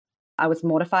I was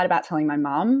mortified about telling my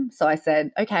mum. So I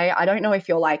said, okay, I don't know if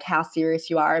you're like how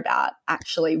serious you are about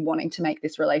actually wanting to make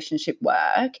this relationship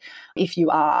work. If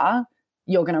you are,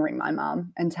 you're going to ring my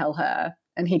mum and tell her.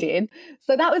 And he did.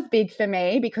 So that was big for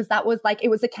me because that was like, it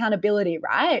was accountability,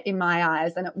 right? In my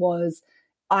eyes. And it was,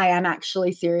 I am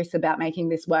actually serious about making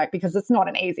this work because it's not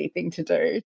an easy thing to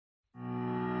do.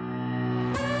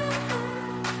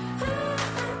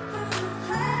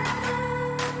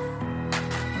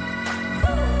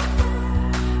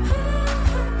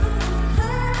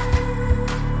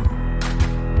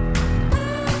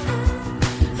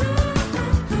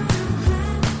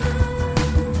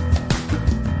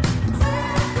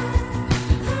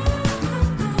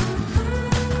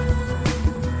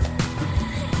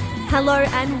 Hello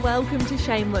and welcome to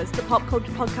Shameless, the pop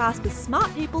culture podcast with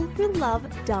smart people who love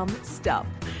dumb stuff.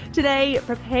 Today,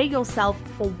 prepare yourself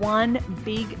for one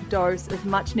big dose of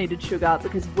much needed sugar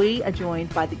because we are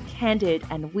joined by the candid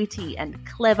and witty and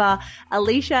clever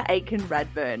Alicia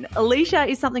Aitken-Radburn. Alicia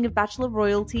is something of Bachelor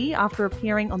royalty after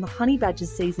appearing on the Honey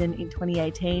Badgers season in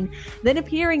 2018, then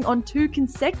appearing on 2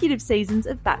 consecutive seasons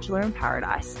of Bachelor in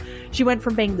Paradise. She went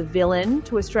from being the villain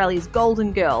to Australia's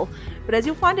golden girl, but as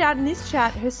you'll find out in this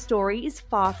chat, her story is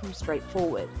far from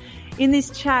straightforward. In this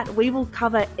chat, we will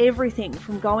cover everything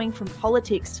from going from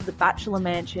politics to the Bachelor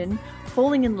mansion,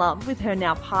 falling in love with her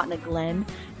now partner Glenn,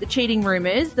 the cheating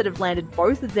rumours that have landed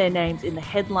both of their names in the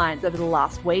headlines over the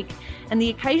last week, and the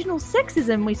occasional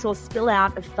sexism we saw spill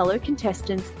out of fellow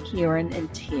contestants Kieran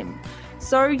and Tim.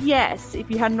 So yes,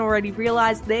 if you hadn't already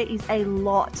realised, there is a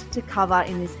lot to cover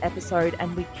in this episode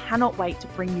and we cannot wait to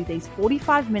bring you these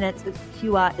 45 minutes of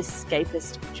pure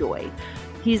escapist joy.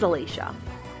 Here's Alicia.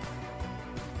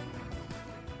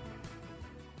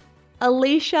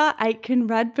 Alicia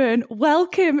Aitken-Radburn,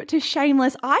 welcome to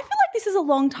Shameless. I feel like this is a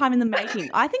long time in the making.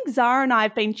 I think Zara and I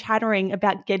have been chattering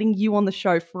about getting you on the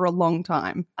show for a long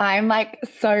time. I'm like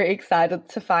so excited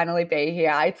to finally be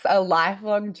here. It's a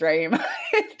lifelong dream.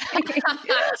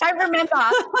 I remember,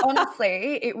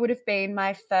 honestly, it would have been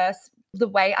my first, the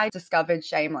way I discovered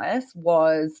Shameless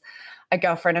was a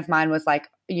girlfriend of mine was like,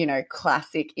 you know,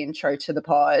 classic intro to the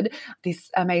pod.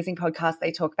 This amazing podcast,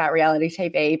 they talk about reality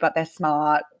TV, but they're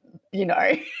smart, you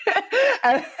know,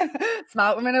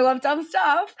 smart women who love dumb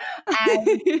stuff.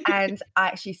 And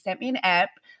she sent me an app.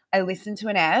 I listened to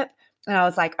an app and I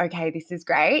was like, okay, this is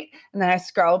great. And then I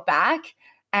scrolled back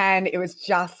and it was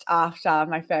just after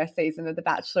my first season of The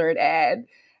Bachelor had aired.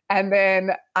 And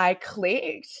then I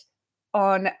clicked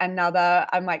on another,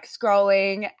 I'm like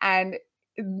scrolling and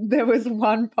there was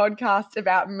one podcast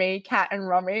about me, Kat and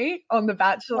Romy on The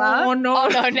Bachelor. Oh no,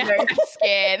 I'm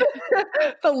scared.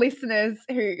 For listeners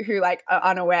who like are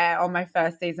unaware, on my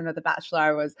first season of The Bachelor,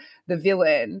 I was the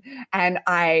villain. And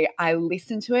I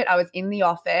listened to it. I was in the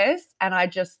office and I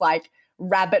just like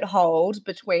rabbit holed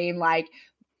between like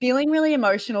feeling really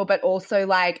emotional, but also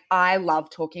like I love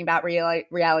talking about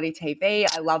reality TV.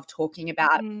 I love talking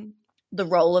about the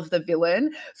role of the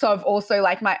villain. So I've also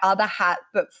like my other hat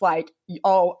that's like,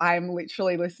 oh, I'm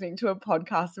literally listening to a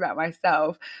podcast about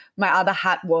myself. My other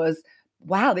hat was,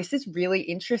 wow, this is really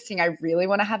interesting. I really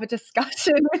want to have a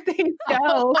discussion with these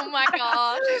girls. Oh my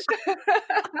gosh.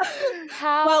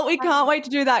 Well, we can't wait to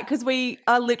do that because we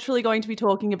are literally going to be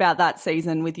talking about that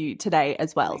season with you today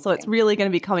as well. So it's really going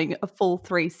to be coming a full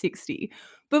 360.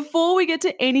 Before we get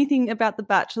to anything about The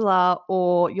Bachelor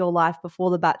or your life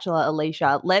before The Bachelor,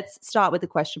 Alicia, let's start with the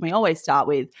question we always start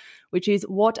with, which is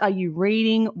what are you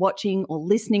reading, watching or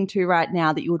listening to right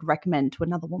now that you would recommend to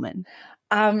another woman?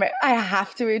 I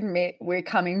have to admit we're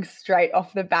coming straight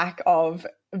off the back of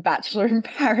Bachelor in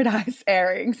Paradise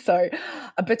airing. So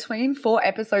between 4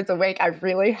 episodes a week, I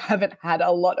really haven't had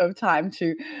a lot of time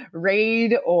to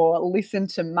read or listen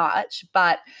to much.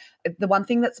 But the one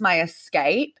thing that's my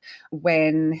escape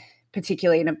when,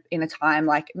 particularly in a time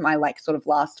like my like sort of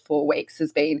last 4 weeks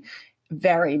has been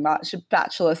very much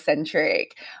Bachelor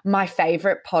centric. My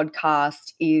favorite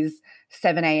podcast is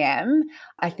 7 a.m.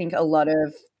 I think a lot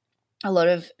of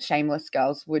Shameless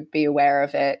girls would be aware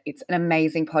of it. It's an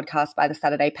amazing podcast by the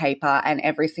Saturday Paper, and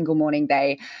every single morning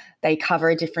they cover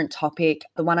a different topic.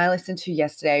 The one I listened to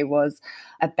yesterday was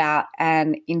about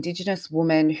an Indigenous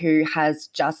woman who has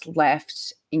just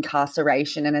left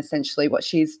incarceration, and essentially what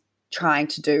she's trying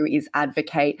to do is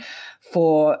advocate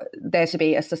for there to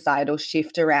be a societal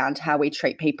shift around how we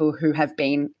treat people who have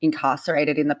been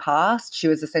incarcerated in the past. She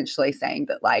was essentially saying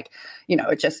that, like, you know,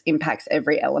 it just impacts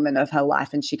every element of her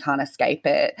life and she can't escape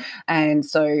it. And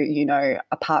so, you know,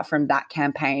 apart from that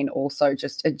campaign, also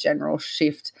just a general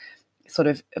shift sort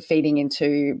of feeding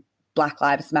into Black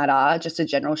Lives Matter, just a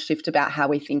general shift about how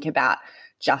we think about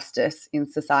justice in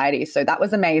society. So that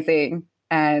was amazing.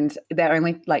 and they're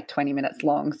only like 20 minutes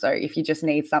long. So if you just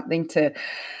need something to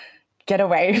get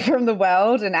away from the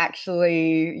world and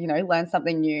actually, learn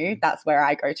something new, that's where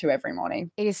I go to every morning.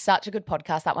 It is such a good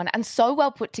podcast, that one, and so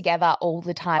well put together all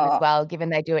the time as well, given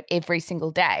they do it every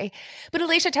single day. But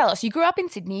Alicia, tell us, you grew up in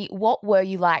Sydney. What were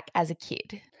you like as a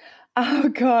kid? Oh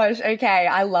gosh. Okay.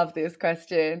 I love this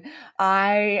question.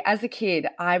 As a kid,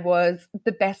 I was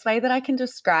the best way that I can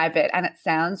describe it. And it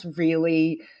sounds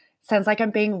like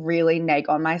I'm being really neg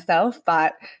on myself,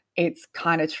 but it's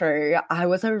kind of true. I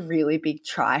was a really big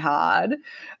try hard.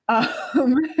 I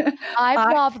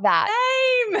love that.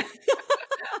 Same.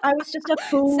 I was just a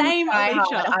full Same, try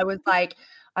Alicia. hard.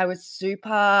 I was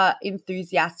super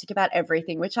enthusiastic about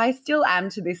everything, which I still am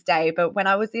to this day. But when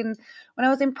I was in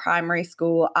primary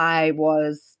school, I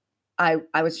was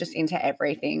just into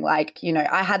everything. Like,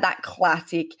 I had that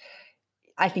classic.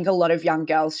 I think a lot of young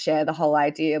girls share the whole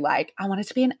idea. Like, I wanted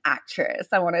to be an actress.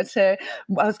 I was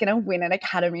going to win an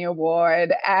Academy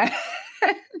Award,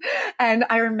 and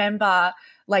I remember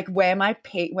like where my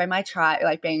being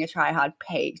a tryhard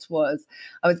peaked was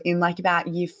I was in like about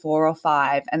year 4 or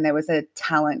 5, and there was a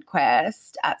talent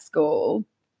quest at school.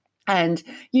 And,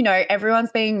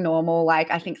 everyone's being normal.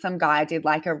 Like, I think some guy did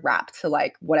like a rap to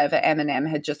like whatever Eminem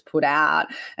had just put out.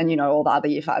 And, all the other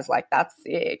year 5s like, that's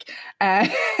sick. And,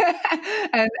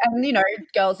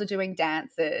 girls are doing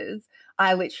dances.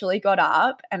 I literally got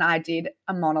up and I did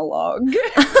a monologue.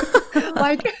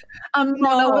 Like a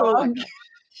monologue.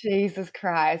 Jesus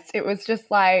Christ. It was just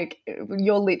like,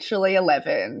 you're literally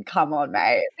 11. Come on,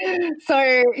 mate. So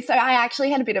I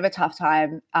actually had a bit of a tough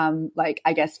time,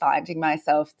 finding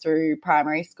myself through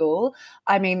primary school.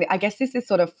 I mean, I guess this is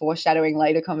sort of foreshadowing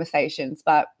later conversations,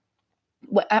 but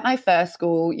at my first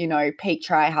school, peak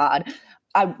try hard,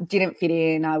 I didn't fit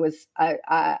in. I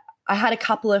had a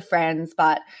couple of friends,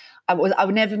 but I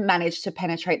would never manage to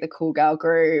penetrate the cool girl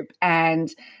group.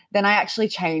 And then I actually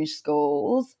changed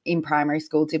schools in primary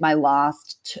school,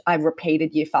 I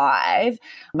repeated year 5.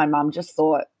 My mum just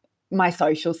thought my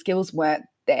social skills weren't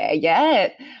there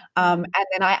yet. And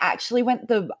then I actually went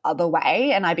the other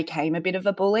way and I became a bit of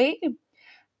a bully.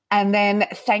 And then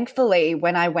thankfully,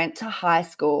 when I went to high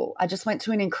school, I just went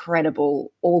to an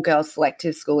incredible all-girls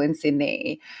selective school in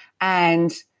Sydney.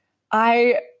 And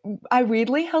I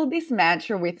weirdly held this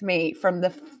mantra with me from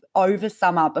over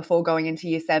summer before going into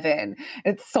year 7.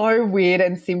 It's so weird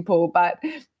and simple, but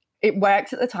it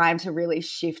worked at the time to really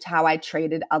shift how I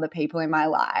treated other people in my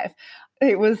life.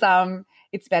 It was,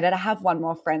 it's better to have one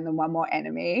more friend than one more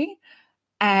enemy.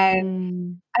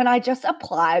 And I just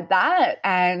applied that,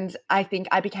 and I think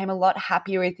I became a lot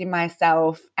happier within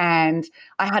myself, and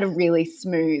I had a really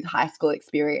smooth high school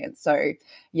experience. So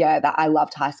yeah, I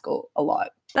loved high school a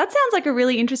lot. That sounds like a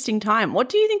really interesting time. What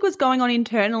do you think was going on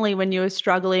internally when you were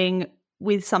struggling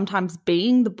with sometimes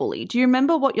being the bully? Do you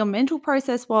remember what your mental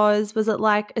process was? Was it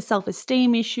like a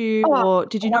self-esteem issue, or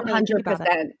did you not really think about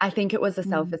it? I think it was a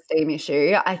self-esteem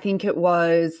issue. I think it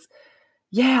was,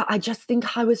 I just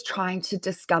think I was trying to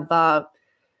discover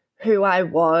who I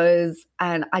was,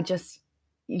 and I just,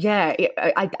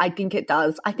 I think it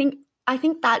does. I think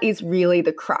that is really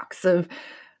the crux of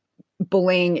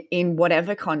bullying in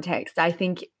whatever context. I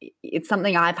think it's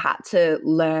something I've had to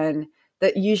learn,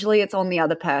 that usually it's on the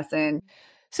other person.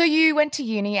 So you went to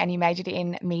uni and you majored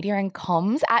in media and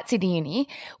comms at Sydney Uni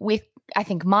with, I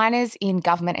think, minors in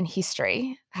government and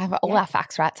history. I have all our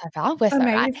facts right so far. We're so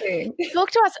amazing. Right. Talk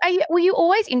to us. Were you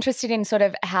always interested in sort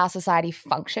of how society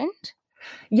functioned?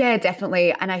 Yeah,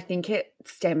 definitely. And I think it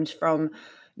stemmed from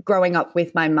growing up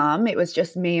with my mum. It was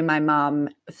just me and my mum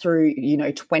through,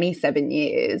 27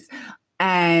 years.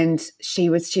 And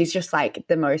she's just like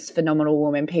the most phenomenal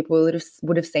woman. People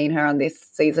would have seen her on this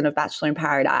season of Bachelor in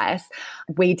Paradise.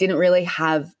 We didn't really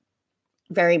have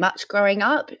very much growing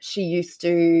up.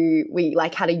 We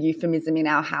like had a euphemism in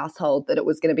our household that it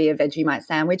was going to be a Vegemite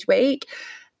sandwich week.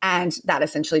 And that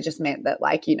essentially just meant that,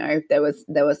 like, there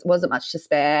wasn't much to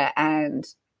spare, and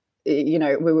we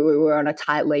were on a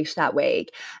tight leash that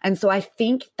week. And so I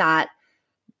think that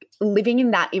living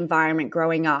in that environment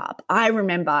growing up, I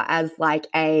remember as like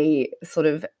a sort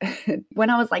of when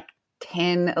I was like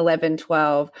 10, 11,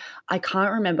 12, I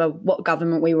can't remember what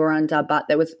government we were under, but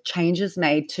there was changes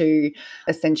made to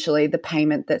essentially the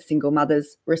payment that single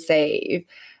mothers receive.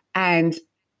 And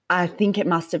I think it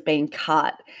must have been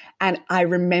cut. And I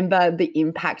remember the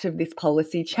impact of this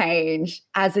policy change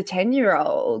as a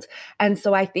 10-year-old. And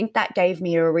so I think that gave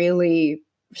me a really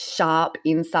sharp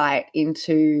insight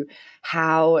into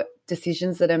how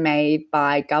decisions that are made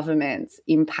by governments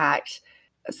impact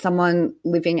someone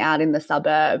living out in the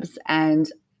suburbs.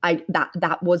 And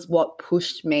that was what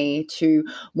pushed me to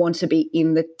want to be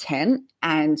in the tent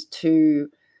and to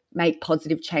make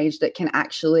positive change that can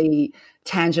actually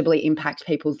tangibly impact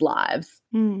people's lives.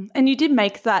 And you did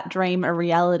make that dream a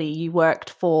reality. You worked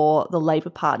for the Labor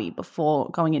Party before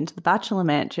going into the Bachelor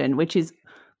Mansion, which is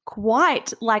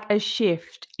quite like a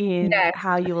shift in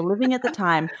how you were living at the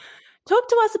time. Talk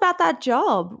to us about that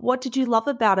job. What did you love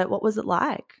about it? What was it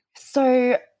like?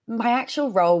 So my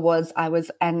actual role was I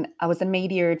was a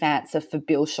media advancer for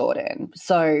Bill Shorten.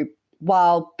 So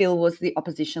while Bill was the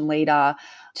opposition leader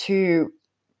to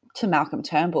Malcolm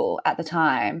Turnbull at the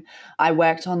time, I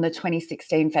worked on the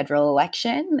 2016 federal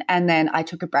election, and then I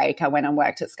took a break. I went and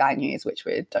worked at Sky News, which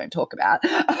we don't talk about.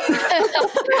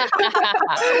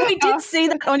 We did see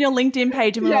that on your LinkedIn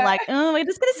page, and we were like, oh, we're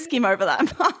just going to skim over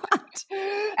that part.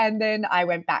 And then I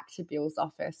went back to Bill's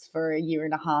office for a year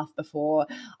and a half before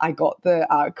I got the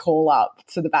call up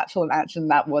to the Bachelor Mansion.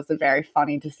 That was a very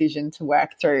funny decision to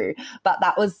work through, but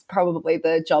that was probably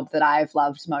the job that I've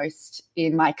loved most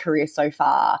in my career so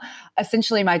far.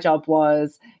 Essentially, my job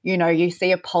was, you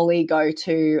see a poly go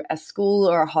to a school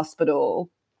or a hospital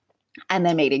and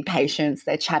they're meeting patients,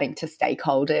 they're chatting to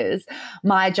stakeholders.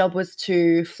 My job was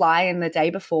to fly in the day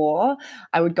before.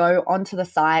 I would go onto the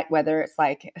site, whether it's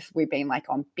like we've been like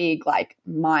on big like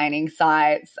mining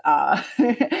sites.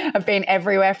 I've been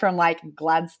everywhere from like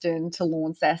Gladstone to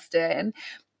Launceston,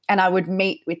 and I would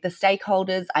meet with the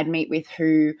stakeholders. I'd meet with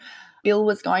who Bill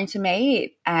was going to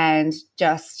meet and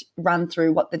just run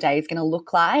through what the day is going to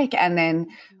look like. And then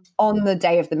on the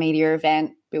day of the media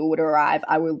event, Bill would arrive.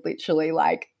 I would literally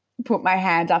like put my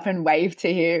hand up and wave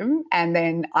to him, and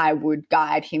then I would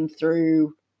guide him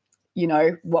through,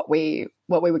 what we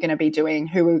were going to be doing,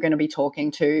 who we were going to be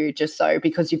talking to, just so,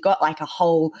 because you've got like a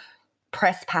whole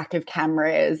press pack of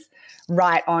cameras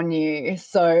right on you.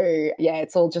 So yeah,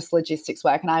 it's all just logistics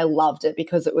work, and I loved it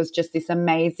because it was just this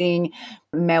amazing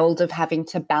meld of having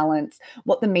to balance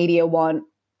what the media want,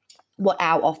 what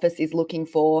our office is looking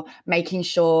for, making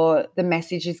sure the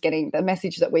message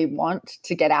that we want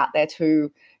to get out there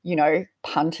to,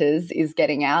 punters is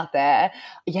getting out there.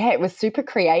 Yeah, it was super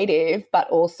creative, but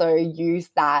also use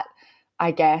that,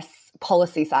 I guess,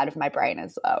 policy side of my brain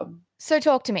as well. So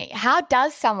talk to me. How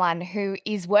does someone who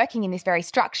is working in this very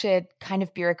structured, kind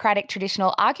of bureaucratic,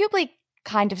 traditional, arguably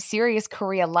kind of serious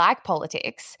career like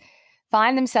politics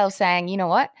find themselves saying, you know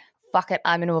what, fuck it,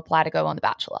 I'm going to apply to go on The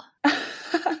Bachelor?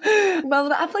 Well,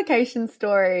 the application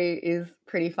story is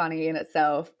pretty funny in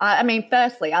itself. I mean,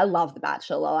 firstly, I love The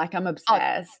Bachelor. Like, I'm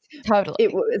obsessed. Oh, totally.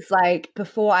 It was like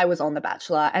before I was on The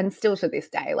Bachelor, and still to this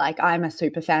day, like I'm a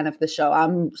super fan of the show.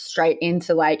 I'm straight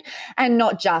into like, and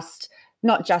not just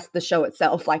the show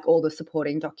itself, like all the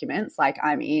supporting documents. Like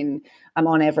I'm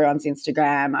on everyone's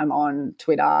Instagram, I'm on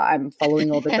Twitter, I'm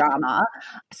following all the drama.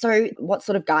 So what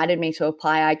sort of guided me to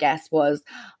apply, I guess, was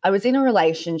I was in a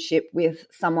relationship with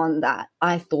someone that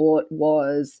I thought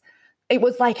it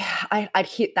was like I'd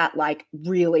hit that like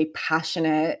really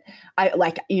passionate, I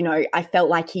felt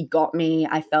like he got me.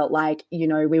 I felt like,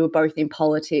 we were both in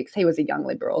politics. He was a young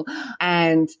Liberal,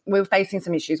 and we were facing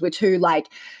some issues with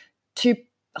two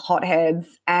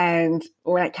hotheads, and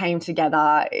when it came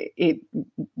together, it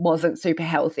wasn't super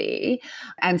healthy.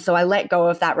 And so I let go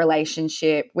of that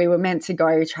relationship. We were meant to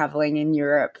go traveling in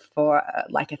Europe for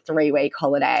like a 3-week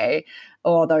holiday.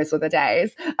 Oh, those were the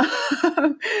days.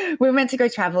 We were meant to go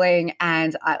traveling,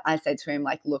 and I said to him,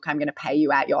 like, look, I'm going to pay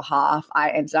you out your half.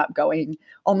 I ended up going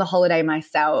on the holiday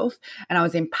myself, and I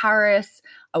was in Paris.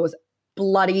 I was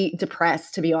bloody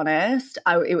depressed, to be honest.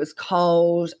 It was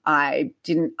cold. I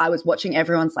was watching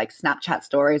everyone's like Snapchat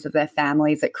stories of their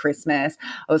families at Christmas.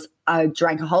 I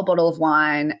drank a whole bottle of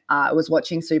wine. I was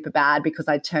watching Superbad because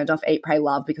I turned off Eat, Pray,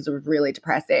 Love because it was really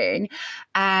depressing.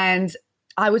 And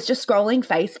I was just scrolling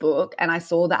Facebook, and I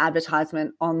saw the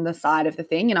advertisement on the side of the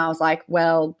thing, and I was like,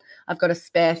 well, I've got a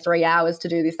spare 3 hours to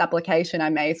do this application. I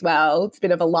may as well. It's a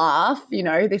bit of a laugh,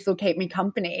 this will keep me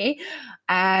company.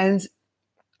 And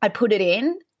I put it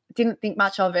in, didn't think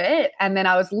much of it. And then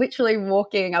I was literally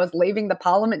I was leaving the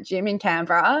Parliament gym in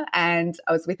Canberra, and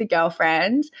I was with a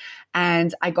girlfriend,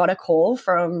 and I got a call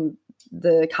from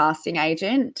the casting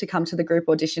agent to come to the group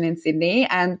audition in Sydney.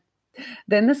 And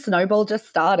then the snowball just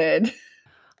started.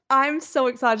 I'm so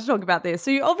excited to talk about this.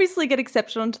 So you obviously get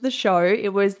accepted onto the show. It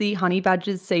was the Honey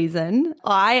Badgers season.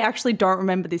 I actually don't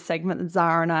remember this segment that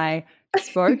Zara and I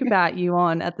spoke about you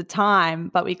on at the time,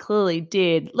 but we clearly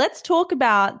did. Let's talk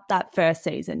about that first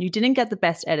season. You didn't get the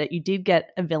best edit. You did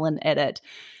get a villain edit.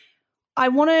 I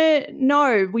want to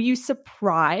know, were you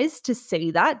surprised to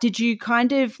see that? Did you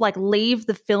kind of like leave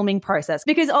the filming process?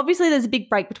 Because obviously there's a big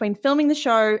break between filming the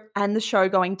show and the show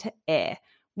going to air.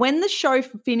 When the show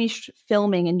finished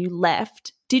filming and you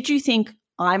left, did you think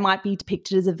I might be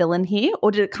depicted as a villain here, or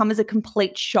did it come as a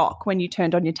complete shock when you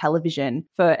turned on your television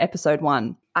for episode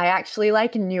 1? I actually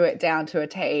knew it down to a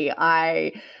T.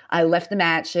 I left the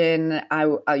mansion.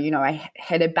 I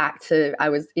headed back to, I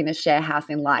was in a share house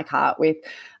in Leichhardt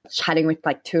chatting with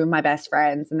 2 of my best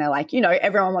friends, and they're like,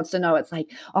 everyone wants to know. It's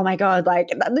like, oh my God,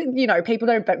 people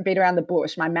don't beat around the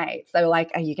bush. My mates, they were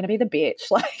like, are you going to be the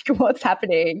bitch? What's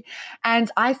happening? And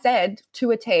I said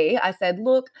to a T, I said,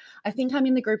 look, I think I'm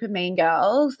in the group of mean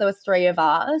girls. There was 3 of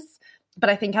us, but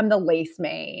I think I'm the least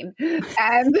mean.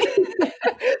 And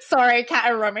sorry,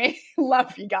 Kat and Romy,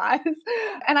 love you guys.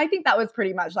 And I think that was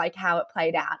pretty much how it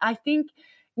played out. I think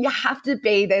you have to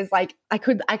be, I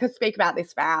could speak about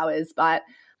this for hours, but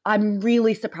I'm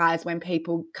really surprised when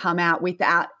people come out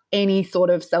without any sort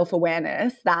of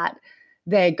self-awareness that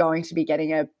they're going to be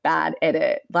getting a bad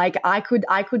edit. I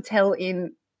could tell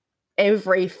in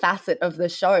every facet of the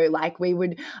show.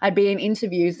 I'd be in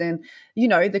interviews and,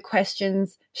 the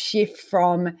questions shift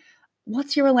from,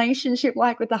 what's your relationship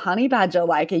like with the honey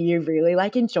badger? Are you really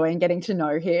enjoying getting to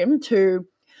know him? To,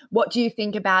 what do you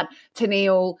think about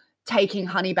Tennille taking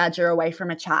honey badger away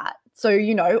from a chat? So,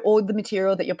 all the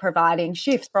material that you're providing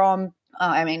shifts from,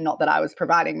 not that I was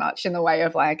providing much in the way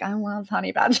of I love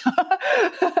honey badger,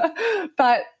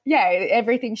 but yeah,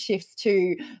 everything shifts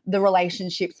to the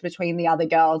relationships between the other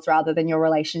girls rather than your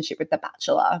relationship with the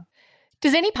bachelor.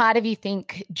 Does any part of you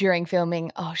think during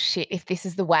filming, oh shit, if this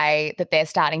is the way that they're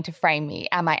starting to frame me,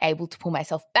 am I able to pull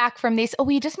myself back from this? Or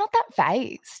were you just not that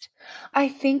phased? I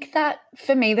think that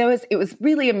for me, it was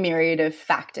really a myriad of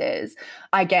factors.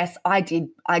 I guess I did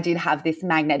have this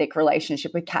magnetic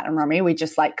relationship with Kat and Romy. We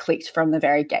just clicked from the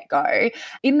very get-go.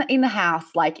 In the house,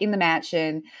 in the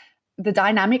mansion, the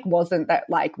dynamic wasn't that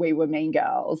we were mean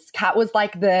girls. Kat was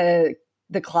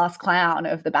the class clown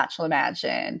of the Bachelor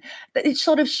Mansion. It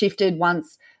sort of shifted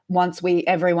once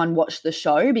everyone watched the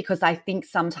show, because I think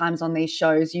sometimes on these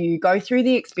shows you go through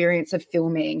the experience of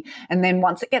filming, and then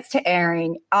once it gets to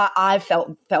airing, I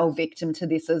fell victim to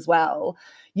this as well.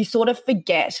 You sort of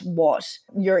forget what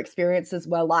your experiences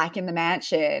were like in the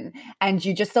mansion, and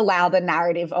you just allow the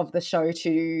narrative of the show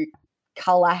to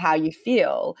color how you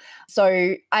feel.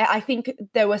 So I think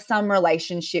there were some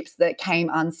relationships that came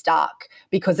unstuck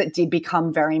because it did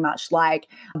become very much like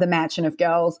the Mansion of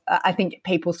Girls. I think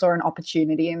people saw an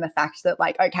opportunity in the fact that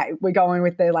okay, we're going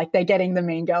with they're getting the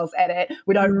Mean Girls edit.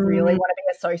 We don't really want to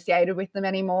be associated with them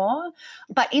anymore.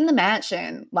 But in the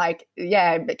mansion,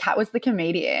 Kat was the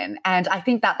comedian, and I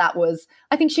think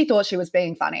I think she thought she was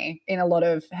being funny in a lot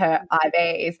of her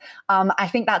IVs. I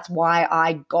think that's why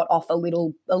I got off a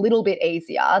little bit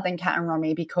easier than Kat and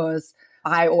Romy, because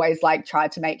I always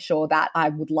tried to make sure that I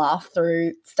would laugh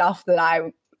through stuff that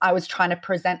I was trying to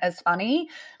present as funny.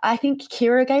 I think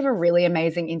Kira gave a really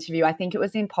amazing interview. I think it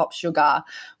was in Pop Sugar,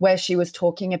 where she was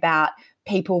talking about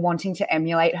people wanting to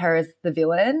emulate her as the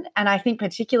villain. And I think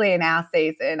particularly in our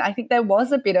season, I think there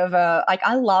was a bit of a,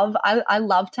 I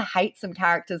love to hate some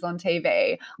characters on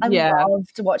TV. I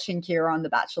loved watching Kira on The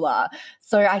Bachelor.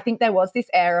 So I think there was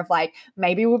this air of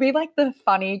maybe we'll be the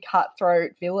funny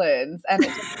cutthroat villains. And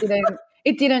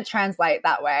it didn't translate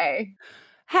that way.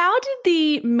 How did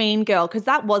the mean girl, because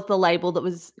that was the label that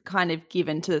was kind of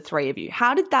given to the 3 of you,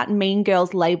 how did that mean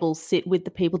girls label sit with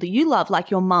the people that you love, like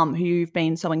your mum, who you've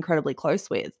been so incredibly close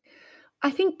with?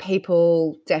 I think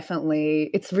people definitely,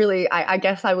 it's really, I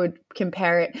guess I would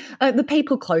compare it, the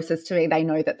people closest to me, they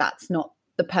know that that's not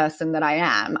the person that I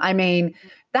am. I mean,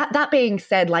 that being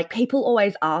said, people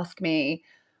always ask me,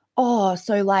 oh,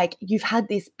 so you've had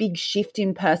this big shift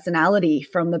in personality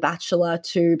from The Bachelor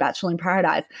to Bachelor in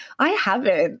Paradise. I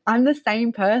haven't. I'm the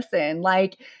same person.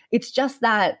 It's just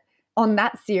that on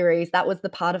that series, that was the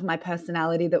part of my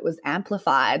personality that was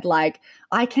amplified.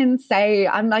 I can say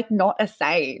I'm not a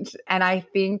saint. And I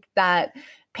think that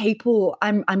people,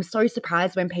 I'm so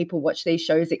surprised when people watch these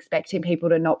shows expecting people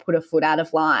to not put a foot out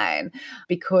of line,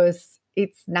 because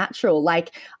it's natural.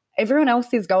 Everyone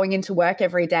else is going into work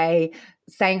every day,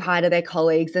 saying hi to their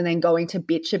colleagues, and then going to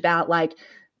bitch about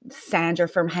Sandra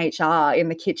from HR in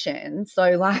the kitchen.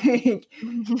 So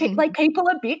people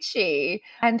are bitchy,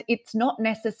 and it's not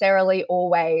necessarily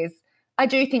always, I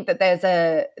do think that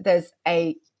there's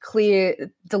a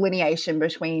clear delineation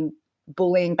between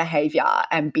bullying behavior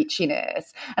and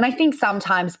bitchiness. And I think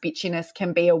sometimes bitchiness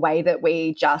can be a way that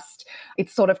we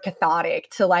it's sort of cathartic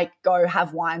to go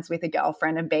have wines with a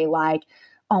girlfriend and be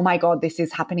oh my God, this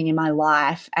is happening in my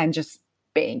life, and just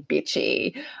being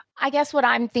bitchy. I guess what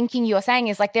I'm thinking you're saying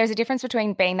is like there's a difference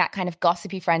between being that kind of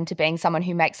gossipy friend to being someone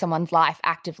who makes someone's life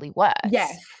actively worse.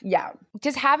 Yes, yeah.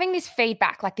 Just having this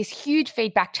feedback, like this huge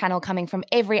feedback channel coming from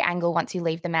every angle once you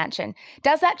leave the mansion,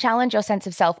 does that challenge your sense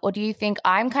of self, or do you think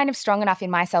I'm kind of strong enough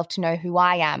in myself to know who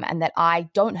I am and that I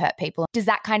don't hurt people? Does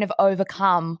that kind of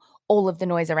overcome all of the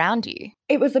noise around you?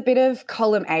 It was a bit of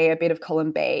column A, a bit of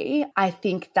column B. I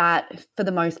think that for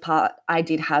the most part, I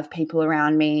did have people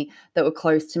around me that were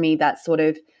close to me that sort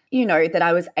of, you know, that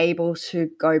I was able to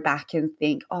go back and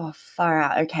think, oh, far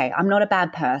out, okay, I'm not a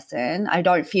bad person. I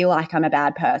don't feel like I'm a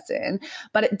bad person.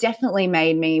 But it definitely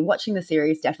made me, watching the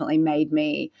series definitely made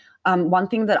me, one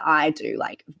thing that I do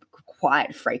like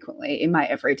quite frequently in my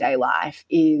everyday life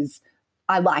is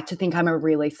I like to think I'm a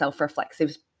really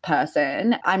self-reflexive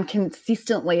person. I'm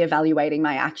consistently evaluating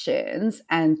my actions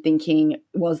and thinking,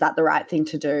 was that the right thing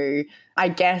to do? I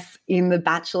guess in the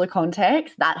Bachelor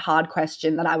context, that hard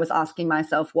question that I was asking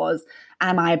myself was,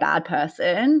 am I a bad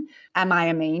person? Am I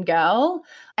a mean girl?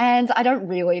 And I don't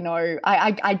really know.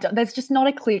 There's just not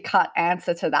a clear-cut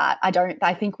answer to that.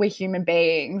 I think we're human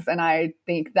beings, and I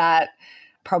think that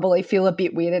probably feel a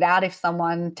bit weirded out if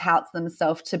someone touts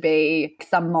themselves to be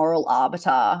some moral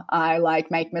arbiter. I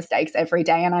like make mistakes every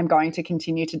day, and I'm going to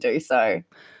continue to do so.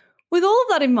 With all of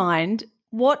that in mind,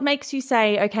 what makes you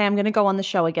say, okay, I'm going to go on the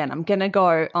show again? I'm going to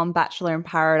go on Bachelor in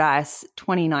Paradise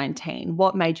 2019.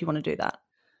 What made you want to do that?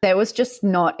 There was just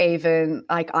not even,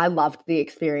 like, I loved the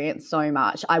experience so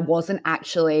much. I wasn't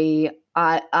actually,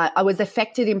 I was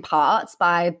affected in parts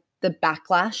by the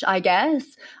backlash, I guess.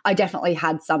 I definitely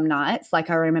had some nights.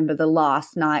 Like, I remember the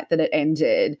last night that it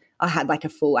ended, I had like a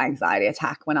full anxiety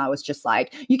attack when I was just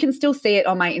like, you can still see it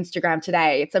on my Instagram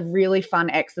today. It's a really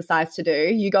fun exercise to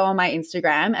do. You go on my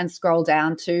Instagram and scroll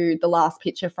down to the last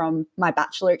picture from my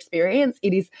Bachelor experience.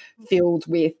 It is filled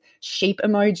with sheep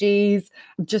emojis,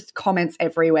 just comments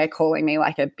everywhere calling me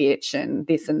like a bitch and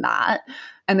this and that.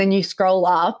 And then you scroll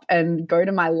up and go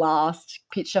to my last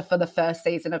picture for the first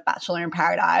season of Bachelor in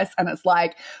Paradise, and it's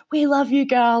like, we love you,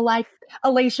 girl, like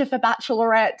Alicia for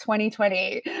Bachelorette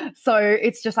 2020. So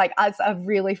it's just like, it's a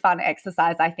really fun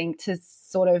exercise, I think, to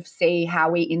sort of see how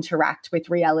we interact with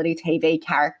reality TV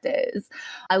characters.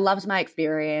 I loved my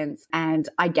experience, and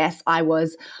I guess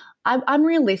I'm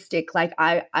realistic. Like,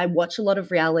 I watch a lot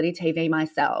of reality TV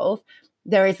myself.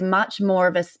 There is much more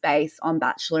of a space on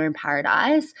Bachelor in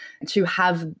Paradise to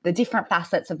have the different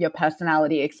facets of your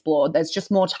personality explored. There's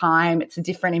just more time. It's a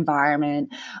different environment.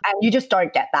 And you just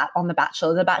don't get that on The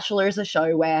Bachelor. The Bachelor is a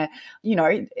show where, you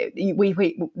know,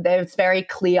 there's very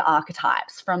clear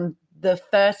archetypes from the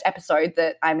first episode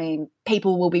that, I mean,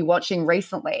 people will be watching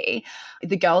recently.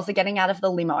 The girls are getting out of the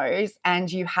limos,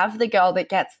 and you have the girl that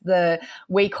gets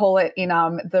we call it in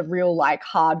the real like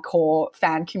hardcore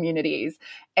fan communities,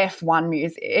 F1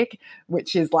 music,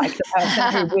 which is like the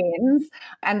person who wins.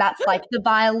 And that's like the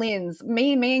violins.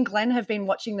 Me and Glenn have been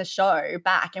watching the show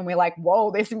back, and we're like, whoa,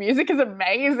 this music is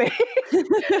amazing.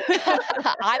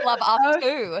 I love us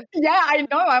too. Yeah, I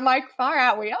know. I'm like, far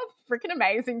out. We are a freaking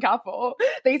amazing couple.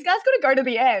 These guys got to go to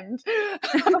the end.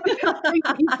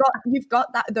 You've got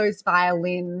those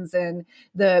violins and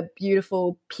the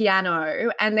beautiful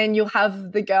piano, and then you'll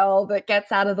have the girl that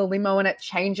gets out of the limo and it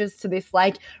changes to this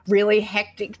like really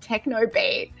hectic techno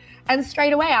beat, and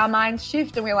straight away our minds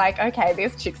shift and we're like, okay,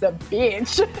 this chick's a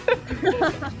bitch.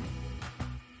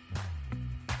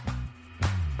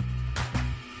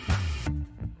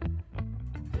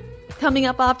 Coming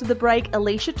up after the break,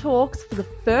 Alicia talks for the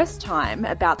first time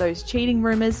about those cheating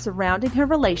rumours surrounding her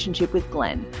relationship with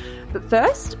Glenn. But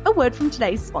first, a word from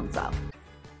today's sponsor.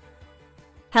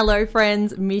 Hello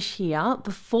friends, Mish here.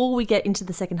 Before we get into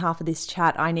the second half of this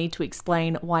chat, I need to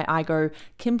explain why I go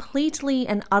completely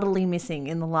and utterly missing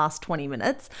in the last 20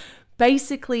 minutes.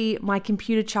 Basically, my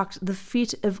computer chucked the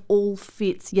fit of all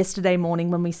fits yesterday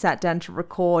morning when we sat down to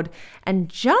record, and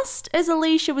just as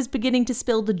Alicia was beginning to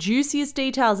spill the juiciest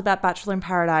details about Bachelor in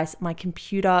Paradise, my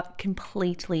computer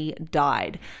completely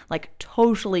died, like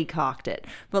totally carked it.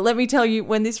 But let me tell you,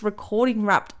 when this recording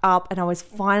wrapped up and I was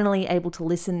finally able to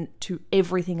listen to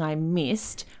everything I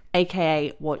missed,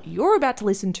 aka what you're about to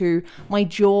listen to, my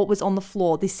jaw was on the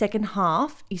floor. This second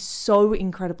half is so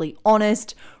incredibly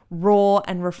honest, raw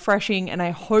and refreshing, and I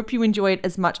hope you enjoy it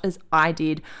as much as I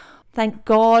did. Thank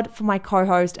God for my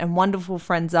co-host and wonderful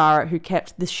friend Zara, who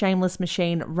kept this shameless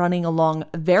machine running along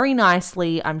very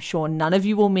nicely. I'm sure none of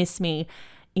you will miss me.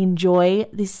 Enjoy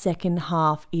this second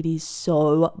half. It is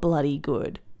so bloody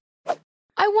good.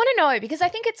 I want to know, because I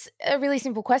think it's a really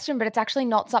simple question, but it's actually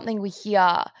not something we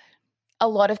hear a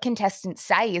lot of contestants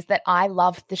say is that I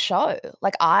love the show.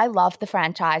 Like, I love the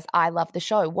franchise. I love the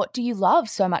show. What do you love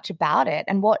so much about it?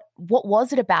 And what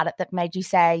was it about it that made you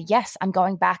say, yes, I'm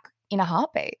going back in a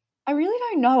heartbeat? I really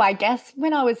don't know. I guess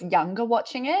when I was younger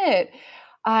watching it,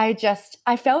 I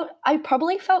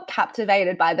probably felt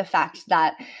captivated by the fact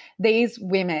that these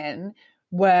women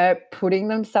were putting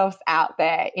themselves out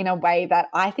there in a way that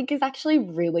I think is actually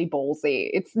really ballsy.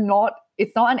 It's not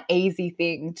an easy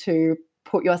thing to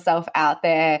put yourself out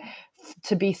there,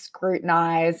 to be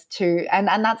scrutinized, and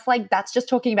that's just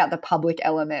talking about the public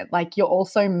element. Like, you're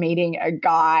also meeting a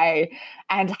guy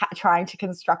and trying to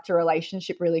construct a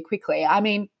relationship really quickly. I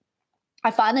mean,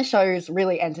 I find the shows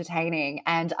really entertaining,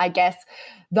 and I guess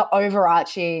the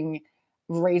overarching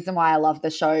reason why I love the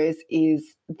shows is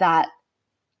that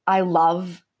I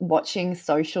love watching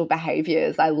social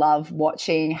behaviors. I love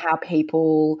watching how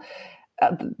people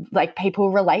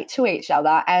relate to each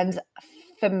other. And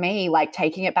for me, like,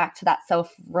 taking it back to that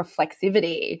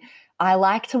self-reflexivity, I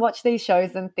like to watch these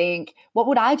shows and think, what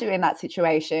would I do in that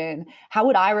situation? How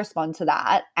would I respond to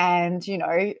that? And, you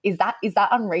know, is that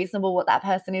unreasonable what that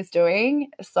person is doing?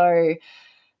 So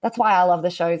that's why I love the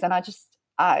shows. And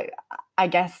I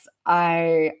guess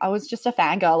I was just a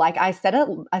fangirl. Like, I said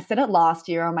it last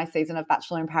year on my season of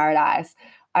Bachelor in Paradise.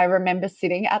 I remember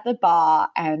sitting at the bar,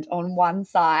 and on one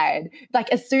side, like,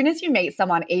 as soon as you meet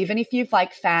someone, even if you've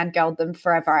like fangirled them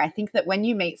forever, I think that when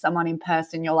you meet someone in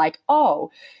person, you're like, oh,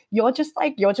 you're just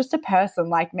a person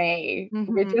like me.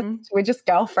 Mm-hmm. We're just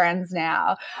girlfriends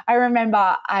now. I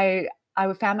remember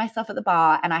I found myself at the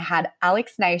bar, and I had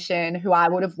Alex Nation, who I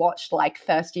would have watched like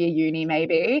first year uni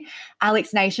maybe,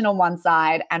 Alex Nation on one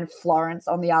side and Florence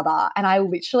on the other. And I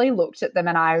literally looked at them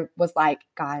and I was like,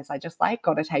 guys, I just like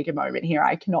got to take a moment here.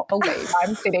 I cannot believe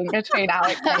I'm sitting between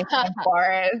Alex Nation and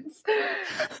Florence.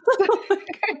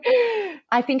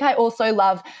 I think I also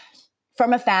love,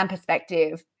 from a fan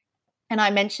perspective, and I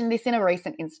mentioned this in a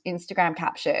recent Instagram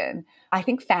caption, I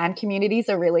think fan communities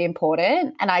are really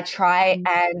important. And I try,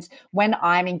 and when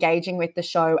I'm engaging with the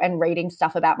show and reading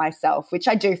stuff about myself, which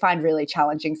I do find really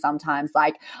challenging sometimes,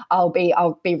 like I'll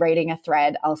be reading a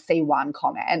thread, I'll see one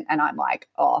comment and I'm like,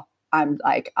 oh,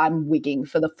 I'm wigging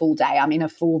for the full day. I'm in a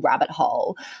full rabbit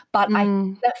hole. But I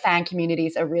think that fan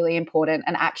communities are really important,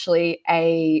 and actually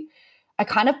a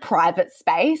kind of private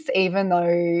space, even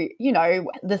though, you know,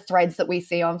 the threads that we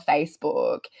see on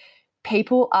Facebook,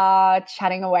 people are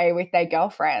chatting away with their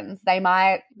girlfriends. They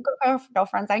might,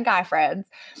 girlfriends and guy friends,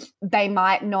 they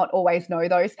might not always know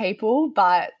those people,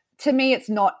 but to me, it's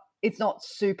not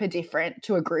super different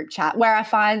to a group chat. Where I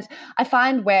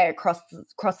find where it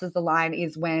crosses the line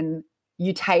is when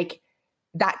you take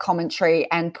that commentary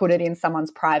and put it in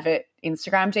someone's private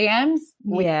Instagram DMs.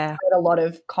 We heard a lot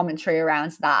of commentary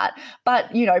around that.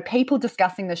 But, you know, people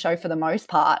discussing the show for the most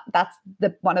part, that's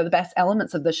one of the best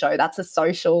elements of the show. That's a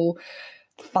social,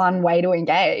 fun way to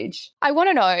engage. I want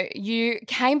to know, you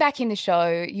came back in the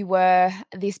show, you were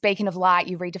this beacon of light,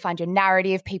 you redefined your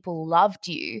narrative, people loved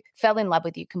you, fell in love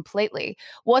with you completely.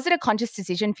 Was it a conscious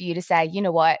decision for you to say, you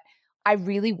know what, I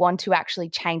really want to actually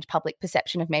change public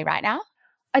perception of me right now?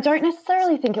 I don't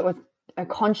necessarily think it was a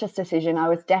conscious decision. I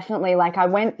was definitely like, I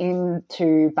went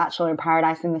into Bachelor in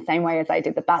Paradise in the same way as I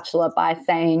did The Bachelor, by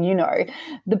saying, you know,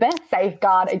 the best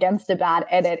safeguard against a bad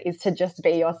edit is to just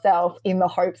be yourself, in the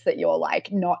hopes that you're like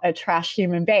not a trash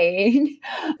human being.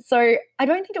 So I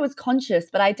don't think it was conscious,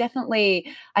 but I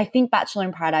think Bachelor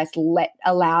in Paradise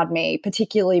allowed me,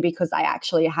 particularly because I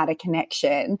actually had a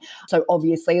connection. So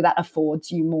obviously that affords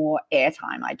you more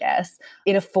airtime, I guess.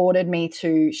 It afforded me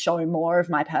to show more of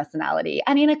my personality,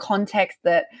 and in a context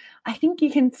that I think you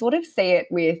can sort of see it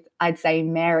with, I'd say,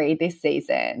 Mary this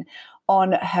season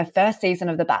on her first season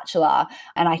of The Bachelor.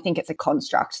 And I think it's a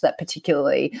construct that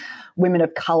particularly women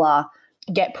of colour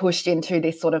get pushed into,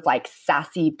 this sort of like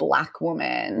sassy black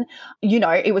woman. You know,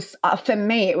 it was, for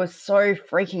me, it was so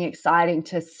freaking exciting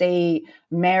to see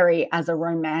Mary as a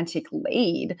romantic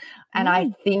lead. And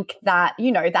I think that,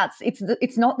 you know,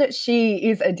 it's not that she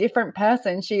is a different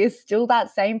person. She is still that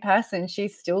same person.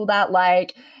 She's still that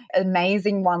like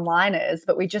amazing one-liners,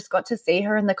 but we just got to see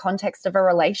her in the context of a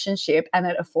relationship, and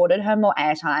it afforded her more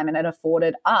airtime, and it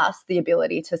afforded us the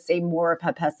ability to see more of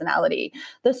her personality,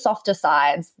 the softer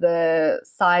sides, the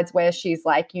sides where she's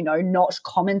like, you know, not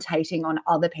commentating on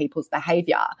other people's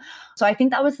behavior. So I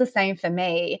think that was the same for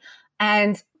me.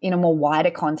 And in a more wider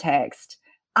context,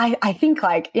 I think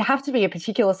like you have to be a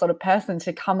particular sort of person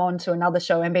to come on to another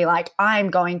show and be like, I'm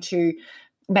going to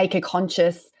make a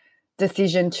conscious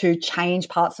decision to change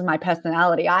parts of my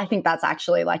personality. I think that's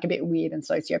actually like a bit weird and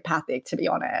sociopathic, to be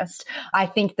honest. I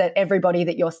think that everybody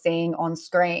that you're seeing on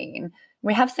screen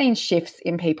we have seen shifts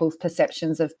in people's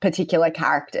perceptions of particular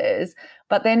characters,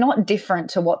 but they're not different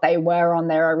to what they were on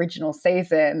their original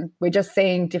season. We're just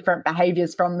seeing different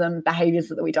behaviors from them, behaviors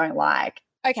that we don't like.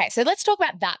 Okay, so let's talk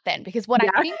about that then, because what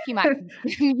I think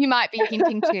you might be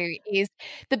hinting to is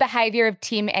the behavior of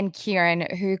Tim and Kieran,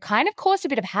 who kind of caused a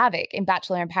bit of havoc in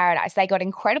Bachelor in Paradise. They got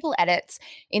incredible edits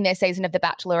in their season of The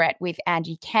Bachelorette with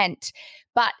Angie Kent,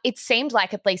 but it seemed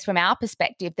like, at least from our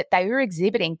perspective, that they were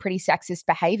exhibiting pretty sexist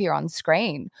behavior on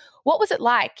screen. What was it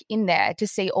like in there to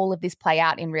see all of this play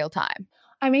out in real time?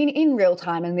 I mean, in real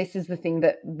time, and this is the thing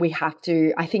that we have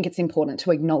to, I think it's important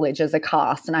to acknowledge as a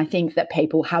cast, and I think that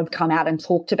people have come out and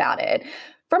talked about it.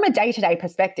 From a day-to-day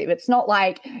perspective, it's not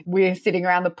like we're sitting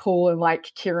around the pool and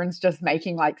like Kieran's just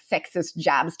making like sexist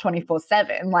jabs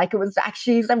 24/7. Like, it was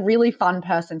actually, he's a really fun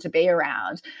person to be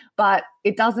around. But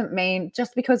it doesn't mean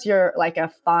just because you're like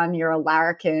you're a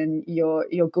larrikin,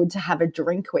 you're good to have a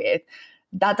drink with,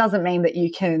 that doesn't mean that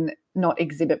you can not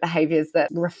exhibit behaviors that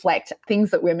reflect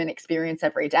things that women experience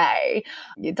every day.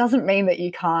 It doesn't mean that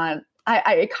you can't.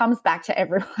 It comes back to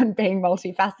everyone being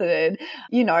multifaceted.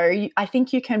 You know, I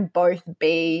think you can both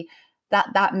be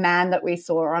that man that we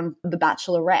saw on The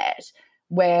Bachelorette,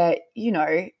 where, you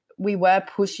know, we were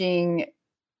pushing,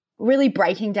 really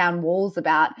breaking down walls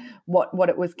about what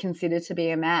it was considered to be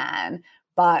a man.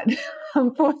 But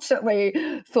unfortunately,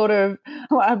 sort of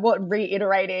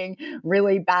reiterating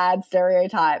really bad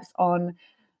stereotypes on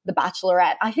The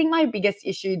Bachelorette. I think my biggest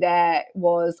issue there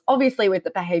was obviously with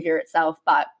the behavior itself,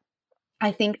 but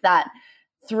I think that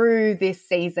through this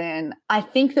season, I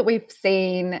think that we've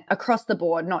seen across the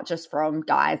board, not just from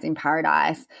Guys in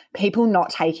Paradise, people not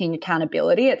taking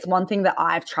accountability. It's one thing that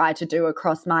I've tried to do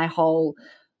across my whole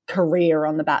career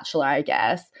on The Bachelor, I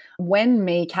guess. When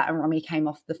me, Kat and Romy came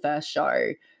off the first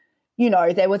show, you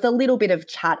know, there was a little bit of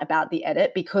chat about the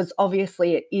edit, because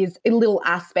obviously it is a little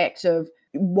aspect of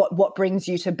what brings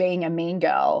you to being a mean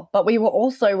girl. But we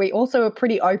also were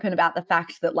pretty open about the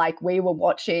fact that, like, we were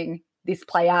watching this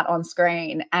play out on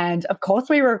screen, and of course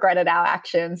we regretted our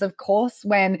actions. Of course,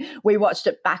 when we watched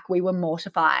it back, we were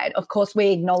mortified. Of course, we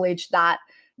acknowledged that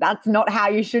that's not how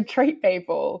you should treat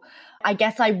people. I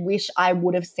guess I wish I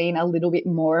would have seen a little bit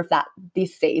more of that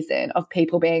this season, of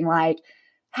people being like,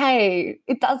 hey,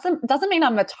 it doesn't mean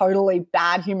I'm a totally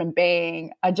bad human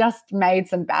being. I just made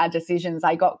some bad decisions.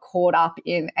 I got caught up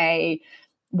in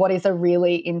what is a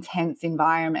really intense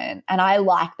environment. And I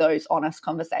like those honest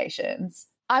conversations.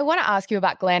 I want to ask you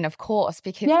about Glenn, of course,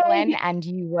 because Yay. Glenn and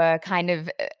you were kind of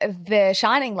the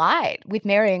shining light with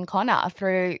Mary and Connor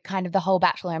through kind of the whole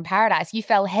Bachelor in Paradise. You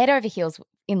fell head over heels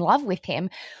in love with him.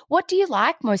 What do you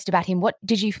like most about him? What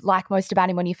did you like most about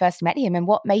him when you first met him? And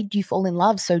what made you fall in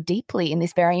love so deeply in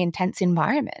this very intense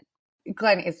environment?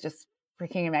 Glenn is just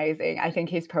freaking amazing. I think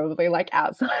he's probably like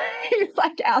outside. He's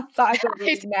like outside the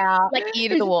room now, like ear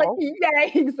to the wall. Yeah,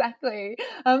 exactly.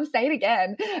 Say it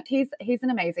again. He's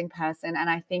an amazing person, and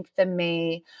I think for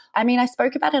me, I mean, I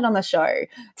spoke about it on the show.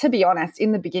 To be honest,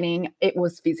 in the beginning, it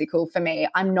was physical for me.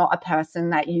 I'm not a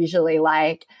person that usually,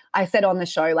 like I said on the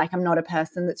show, like I'm not a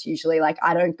person that's usually like,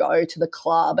 I don't go to the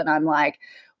club and I'm like,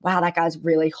 wow, that guy's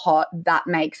really hot. That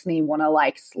makes me want to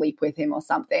like sleep with him or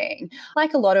something.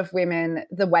 Like a lot of women,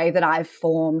 the way that I've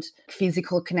formed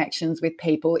physical connections with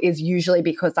people is usually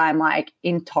because I'm like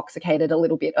intoxicated a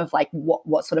little bit of like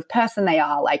what sort of person they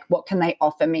are, like what can they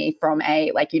offer me from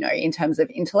a, like, you know, in terms of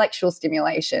intellectual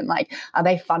stimulation, like are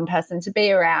they a fun person to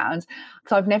be around?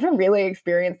 So I've never really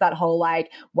experienced that whole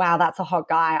like, wow, that's a hot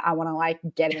guy, I want to like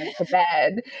get him into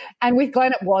bed. And with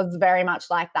Glenn, it was very much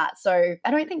like that. So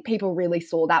I don't think people really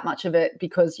saw that much of it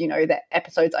because, you know, the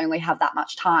episodes only have that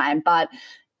much time. But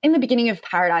in the beginning of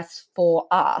Paradise for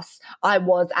us, I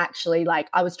was actually like,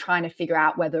 I was trying to figure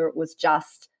out whether it was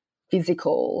just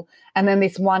physical. And then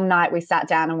this one night we sat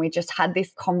down and we just had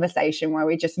this conversation where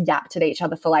we just yapped at each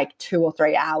other for like 2 or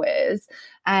 3 hours.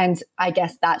 And I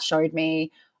guess that showed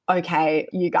me, okay,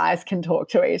 you guys can talk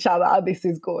to each other. This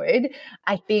is good.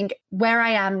 I think where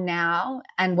I am now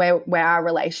and where our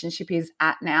relationship is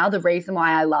at now, the reason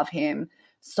why I love him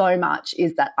so much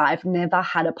is that I've never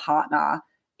had a partner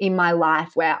in my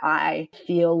life where I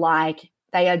feel like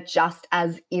they are just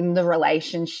as in the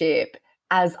relationship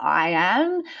as I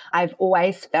am. I've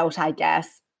always felt, I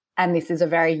guess, and this is a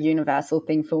very universal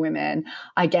thing for women,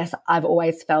 I guess I've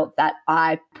always felt that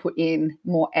I put in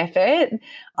more effort.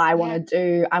 I want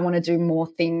to do more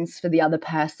things for the other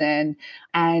person.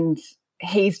 And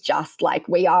he's just like,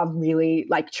 we are really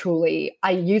like truly,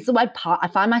 I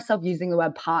find myself using the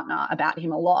word partner about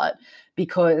him a lot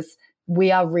because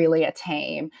we are really a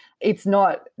team. It's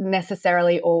not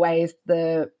necessarily always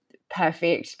the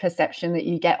perfect perception that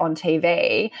you get on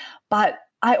TV, but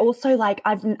I also like,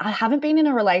 I haven't been in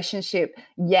a relationship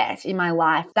yet in my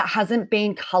life that hasn't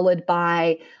been colored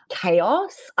by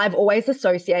chaos. I've always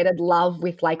associated love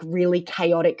with like really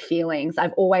chaotic feelings.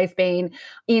 I've always been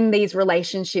in these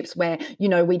relationships where, you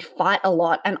know, we'd fight a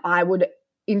lot and I would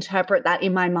interpret that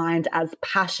in my mind as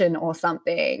passion or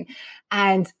something.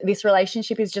 And this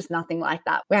relationship is just nothing like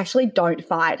that. We actually don't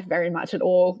fight very much at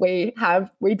all.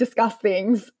 We discuss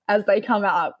things as they come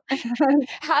up.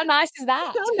 How nice is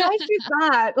that? How nice is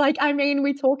that? Like, I mean,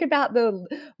 we talk about the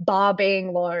bar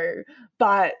being low,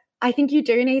 but I think you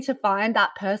do need to find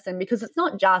that person, because it's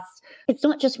not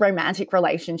just romantic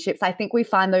relationships. I think we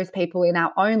find those people in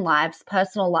our own lives,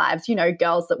 personal lives, you know,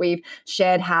 girls that we've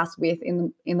shared house with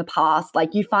in the past.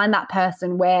 Like, you find that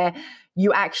person where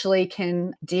you actually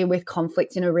can deal with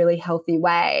conflict in a really healthy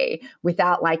way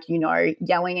without, like, you know,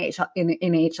 yelling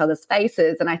in each other's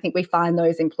faces. And I think we find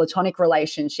those in platonic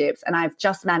relationships. And I've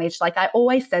just managed, like I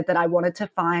always said, that I wanted to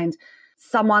find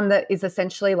someone that is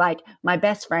essentially like my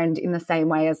best friend in the same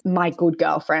way as my good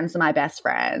girlfriends are my best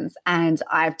friends. And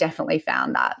I've definitely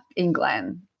found that in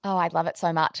Glenn. Oh, I love it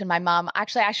so much. And my mum,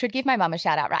 actually, I should give my mum a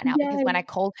shout out right now, because when I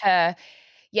called her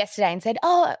yesterday and said,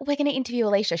 oh, we're going to interview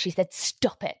Alicia, she said,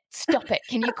 stop it.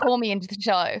 Can you call me into the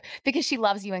show? Because she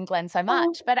loves you and Glenn so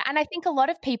much. And I think a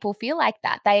lot of people feel like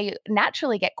that. They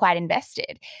naturally get quite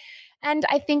invested. And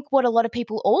I think what a lot of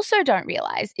people also don't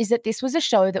realize is that this was a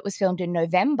show that was filmed in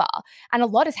November, and a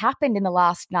lot has happened in the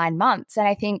last 9 months. And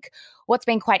I think what's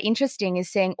been quite interesting is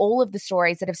seeing all of the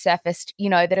stories that have surfaced, you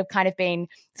know, that have kind of been,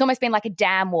 it's almost been like a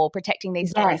dam wall protecting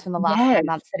these stories from the last 9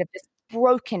 months that have just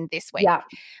broken this week. Yeah.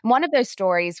 And one of those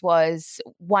stories was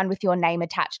one with your name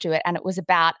attached to it, and it was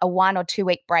about a 1 or 2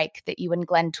 week break that you and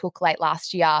Glenn took late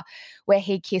last year where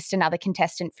he kissed another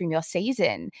contestant from your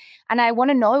season. And I want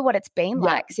to know what it's been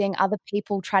like seeing other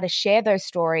people try to share those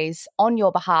stories on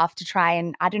your behalf to try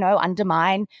and, I don't know,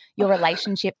 undermine your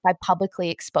relationship by publicly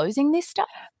exposing this stuff.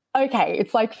 Okay,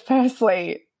 it's like,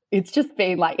 firstly, it's just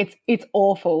been like, it's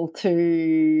awful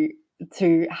to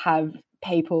have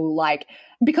people like,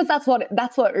 because that's what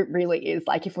it really is.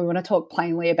 Like, if we want to talk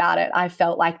plainly about it, I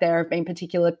felt like there have been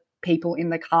particular people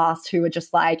in the cast who are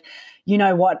just like, you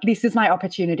know what, this is my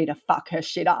opportunity to fuck her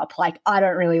shit up. Like, I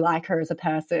don't really like her as a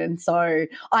person, so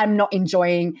I'm not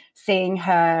enjoying seeing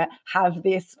her have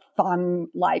this fun,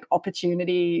 like,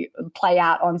 opportunity play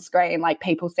out on screen. Like,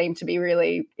 people seem to be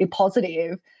really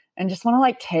positive and just want to,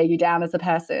 like, tear you down as a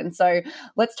person. So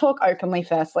let's talk openly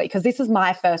firstly, because this is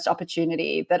my first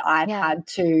opportunity that I've had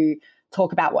to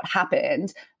talk about what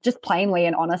happened, just plainly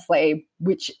and honestly,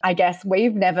 which I guess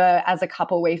we've never, as a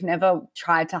couple, we've never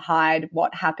tried to hide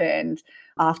what happened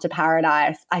after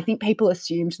Paradise. I think people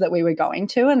assumed that we were going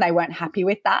to, and they weren't happy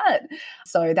with that.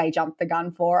 So they jumped the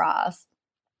gun for us.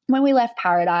 When we left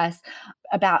Paradise,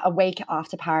 about a week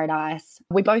after Paradise,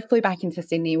 we both flew back into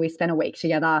Sydney. We spent a week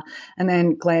together, and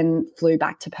then Glenn flew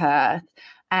back to Perth.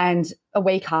 And a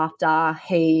week after,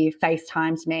 he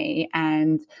FaceTimed me,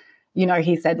 and, you know,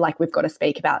 he said, like, we've got to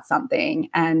speak about something.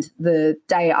 And the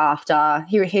day after,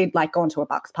 he'd like gone to a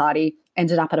Bucks party,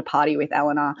 ended up at a party with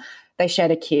Eleanor. They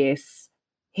shared a kiss.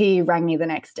 He rang me the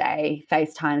next day,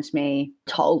 FaceTimed me,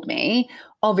 told me.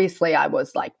 Obviously, I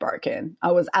was like broken.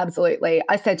 I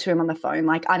said to him on the phone,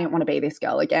 like, I didn't want to be this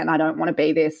girl again. I don't want to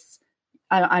be this.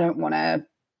 I don't want to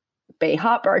be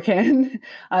heartbroken.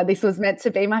 This was meant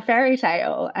to be my fairy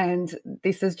tale. And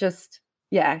this is just,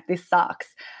 this sucks.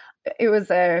 It was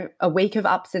a week of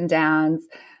ups and downs.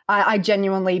 I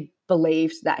genuinely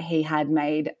believed that he had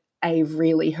made a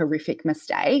really horrific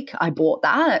mistake. I bought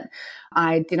that.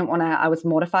 I was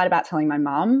mortified about telling my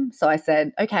mum. So I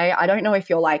said, okay, I don't know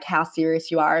if you're like how serious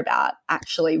you are about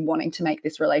actually wanting to make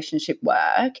this relationship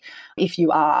work. If you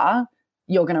are,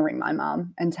 you're going to ring my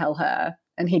mum and tell her.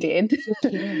 And he did.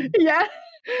 Yeah.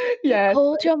 Yeah. He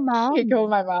called your mum? He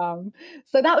called my mum.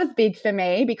 So that was big for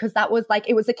me, because that was like,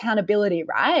 it was accountability,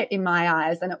 right? In my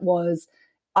eyes. And it was,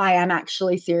 I am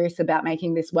actually serious about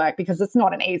making this work, because it's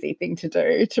not an easy thing to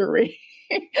do, to read.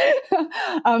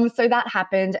 So that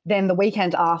happened. Then the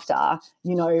weekend after,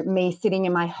 you know, me sitting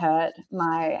in my hurt,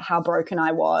 how broken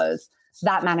I was,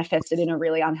 that manifested in a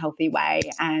really unhealthy way.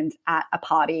 And at a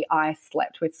party, I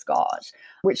slept with Scott,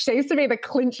 which seems to be the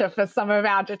clincher for some of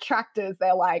our detractors.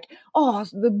 They're like, oh,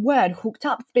 the word hooked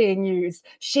up's being used.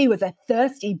 She was a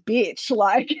thirsty bitch.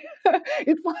 Like,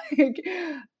 it's like,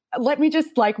 let me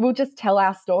just, like, we'll just tell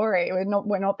our story. We're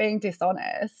not being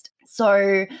dishonest.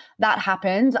 So that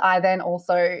happened. I then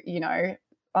also, you know,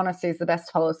 honesty is the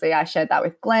best policy. I shared that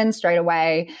with Glenn straight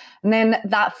away. And then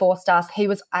that forced us, he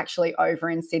was actually over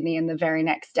in Sydney, and the very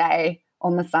next day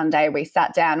on the Sunday, we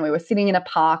sat down, we were sitting in a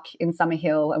park in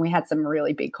Summerhill, and we had some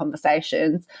really big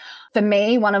conversations. For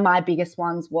me, one of my biggest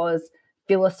ones was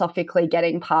philosophically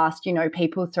getting past, you know,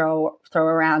 people throw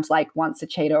around like once a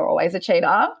cheater, always a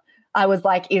cheater. I was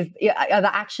like, are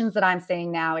the actions that I'm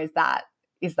seeing now, is that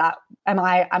am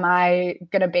I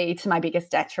going to be to my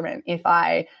biggest detriment if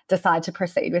I decide to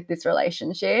proceed with this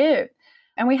relationship?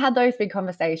 And we had those big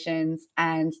conversations,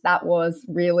 and that was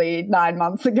really 9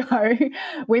 months ago.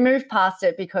 We moved past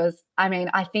it because, I mean,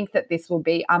 I think that this will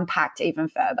be unpacked even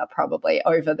further probably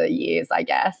over the years, I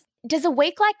guess. Does a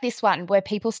week like this one, where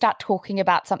people start talking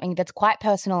about something that's quite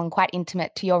personal and quite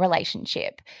intimate to your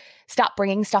relationship, start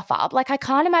bringing stuff up? Like, I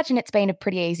can't imagine it's been a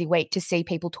pretty easy week to see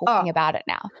people talking about it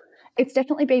now. It's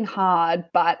definitely been hard,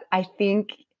 but I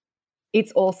think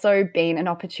it's also been an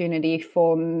opportunity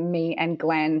for me and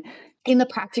Glenn in the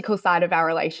practical side of our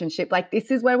relationship. Like,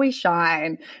 this is where we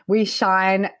shine. We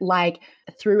shine like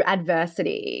through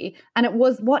adversity. And it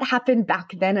was what happened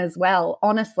back then as well.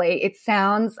 Honestly,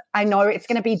 I know it's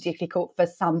going to be difficult for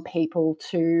some people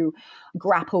to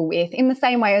grapple with, in the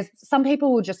same way as some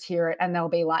people will just hear it and they'll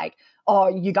be like, oh,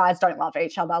 you guys don't love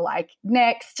each other, like,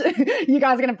 next. You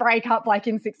guys are going to break up like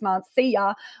in 6 months, see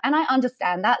ya. And I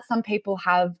understand that some people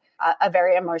have a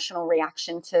very emotional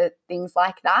reaction to things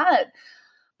like that.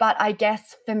 But I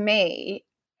guess for me,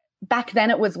 back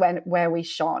then it was where we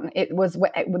shone. It was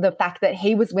the fact that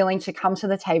he was willing to come to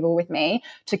the table with me,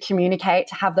 to communicate,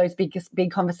 to have those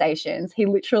big conversations. He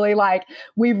literally, like,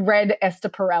 we read Esther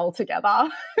Perel together.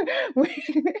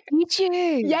 Did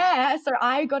you? Yeah. So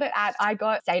I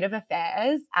got State of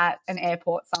Affairs at an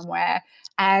airport somewhere,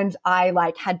 and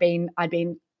I'd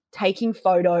been taking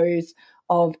photos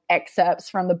of excerpts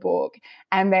from the book,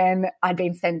 and then I'd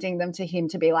been sending them to him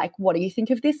to be like, what do you think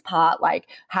of this part? Like,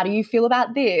 how do you feel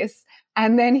about this?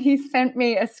 And then he sent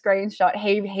me a screenshot.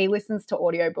 He listens to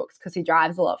audiobooks because he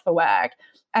drives a lot for work.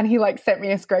 And he like sent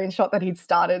me a screenshot that he'd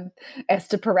started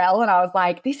Esther Perel. And I was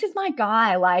like, this is my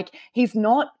guy. Like, he's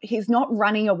not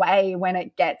running away when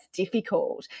it gets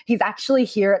difficult. He's actually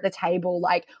here at the table,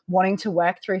 like, wanting to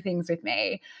work through things with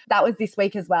me. That was this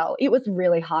week as well. It was a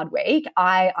really hard week.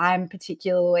 I'm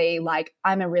particularly, like,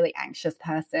 I'm a really anxious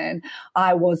person.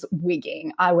 I was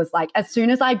wigging. I was like, as soon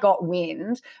as I got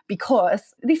wind,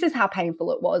 because this is how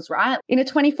painful it was, right? In a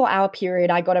 24-hour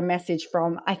period, I got a message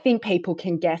from, I think people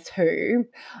can guess who,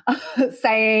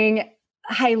 saying,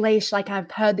 hey, Leash, like, I've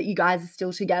heard that you guys are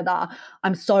still together.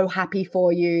 I'm so happy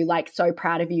for you. Like, so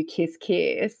proud of you. Kiss,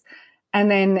 kiss. And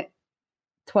then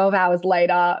 12 hours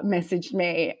later messaged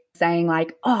me saying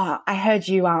like, oh, I heard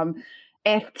you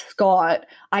F Scott.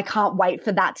 I can't wait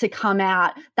for that to come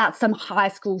out. That's some high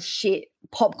school shit.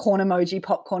 Popcorn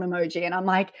emoji. And I'm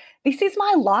like, this is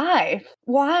my life.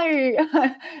 Why?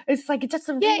 It's like, it's just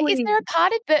a really... Is there a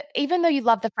part of that, even though you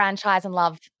love the franchise and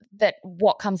love that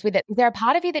what comes with it, is there a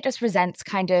part of you that just resents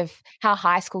kind of how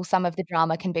high school some of the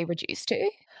drama can be reduced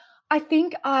to? I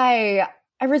think I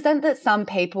resent that some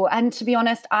people, and to be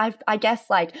honest, I guess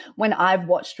like when I've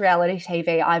watched reality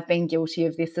TV, I've been guilty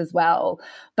of this as well.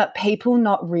 But people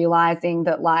not realizing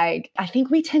that, like, I think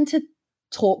we tend to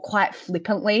talk quite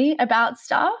flippantly about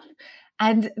stuff.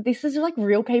 And this is like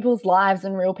real people's lives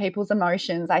and real people's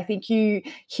emotions. I think you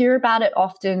hear about it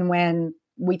often when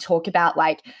we talk about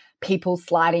like people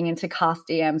sliding into cast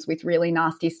DMs with really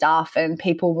nasty stuff and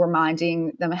people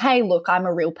reminding them, hey, look, I'm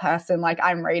a real person, like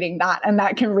I'm reading that. And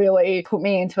that can really put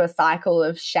me into a cycle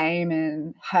of shame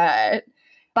and hurt.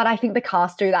 But I think the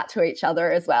cast do that to each other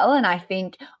as well. And I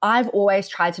think I've always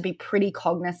tried to be pretty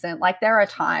cognizant. Like, there are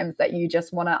times that you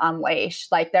just want to unleash.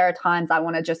 Like, there are times I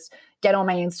want to just get on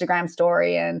my Instagram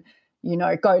story and, you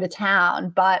know, go to town.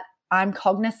 But I'm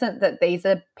cognizant that these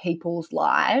are people's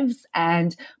lives,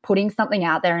 and putting something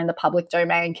out there in the public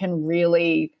domain can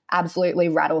really absolutely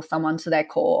rattle someone to their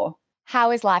core.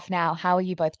 How is life now? How are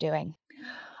you both doing?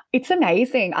 It's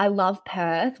amazing. I love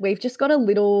Perth. We've just got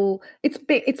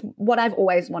it's what I've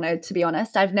always wanted, to be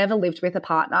honest. I've never lived with a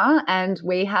partner, and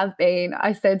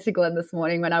I said to Glenn this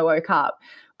morning when I woke up,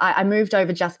 I moved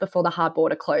over just before the hard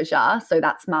border closure. So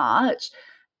that's March.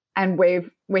 And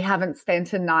we haven't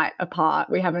spent a night apart.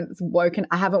 I haven't woken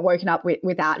up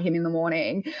without him in the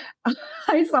morning.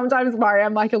 I sometimes worry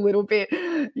I'm like a little bit,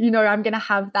 you know, I'm going to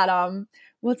have that,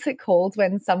 what's it called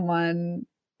when someone,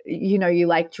 you know, you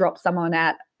like drop someone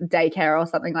at daycare or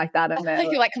something like that,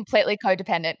 and you're like completely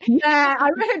codependent. Yeah,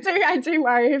 I do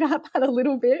worry about that a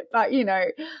little bit, but you know,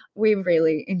 we're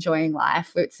really enjoying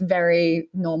life. It's very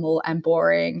normal and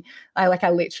boring. I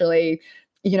literally,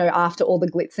 you know, after all the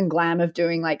glitz and glam of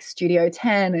doing like Studio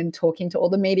 10 and talking to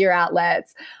all the media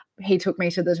outlets, he took me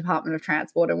to the Department of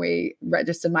Transport and we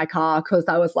registered my car because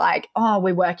I was like, oh,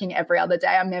 we're working every other day.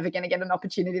 I'm never going to get an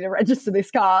opportunity to register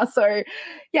this car. So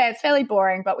yeah, it's fairly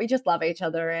boring, but we just love each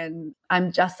other. And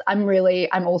I'm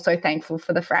also thankful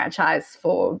for the franchise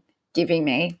for giving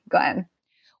me Glenn.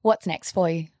 What's next for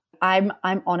you? I'm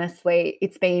honestly,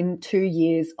 it's been 2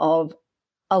 years of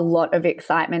a lot of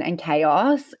excitement and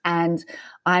chaos, and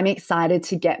I'm excited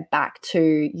to get back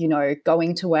to,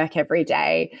 going to work every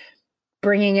day,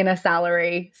 bringing in a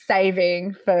salary,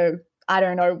 saving for I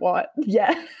don't know what.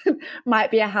 Yeah,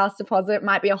 might be a house deposit,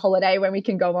 might be a holiday when we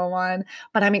can go on one,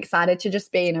 but I'm excited to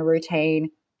just be in a routine,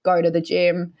 go to the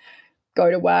gym,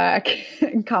 go to work,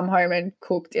 and come home and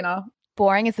cook dinner.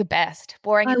 Boring is the best.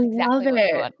 Boring is exactly what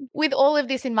you want. With all of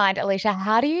this in mind, Alicia,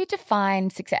 how do you define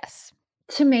success?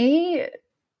 To me,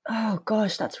 oh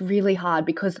gosh, that's really hard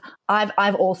because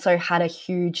I've also had a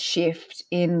huge shift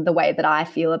in the way that I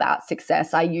feel about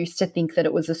success. I used to think that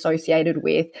it was associated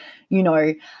with,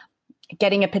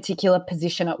 getting a particular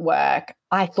position at work.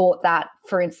 I thought that,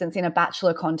 for instance, in a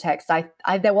Bachelor context,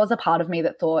 there was a part of me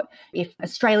that thought if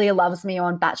Australia loves me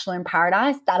on Bachelor in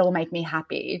Paradise, that'll make me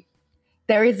happy.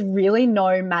 There is really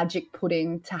no magic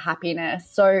pudding to happiness.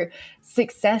 So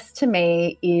success to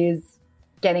me is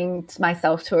getting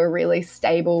myself to a really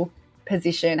stable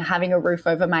position, having a roof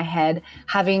over my head,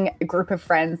 having a group of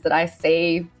friends that I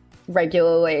see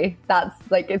regularly. That's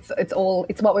like, it's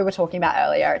what we were talking about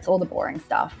earlier. It's all the boring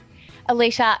stuff.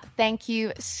 Alicia, thank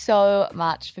you so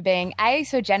much for being A,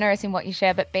 so generous in what you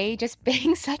share, but B, just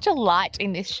being such a light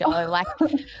in this show. Like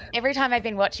every time I've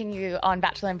been watching you on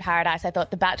Bachelor in Paradise, I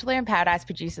thought the Bachelor in Paradise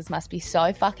producers must be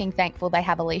so fucking thankful they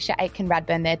have Alicia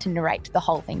Aitken-Radburn there to narrate the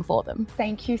whole thing for them.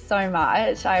 Thank you so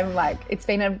much. It's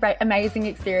been an amazing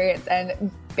experience,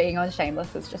 and being on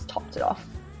Shameless has just topped it off.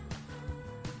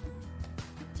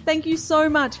 Thank you so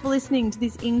much for listening to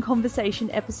this In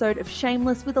Conversation episode of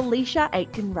Shameless with Alicia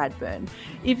Aitken-Radburn.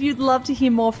 If you'd love to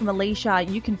hear more from Alicia,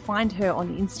 you can find her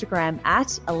on Instagram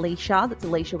at Alicia, that's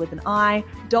Alicia with an I,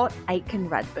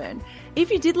 .Aitken-Radburn. If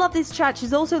you did love this chat,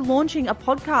 she's also launching a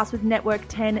podcast with Network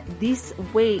 10 this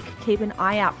week. Keep an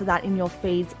eye out for that in your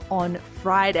feeds on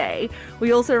Friday.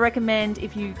 We also recommend,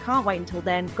 if you can't wait until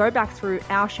then, go back through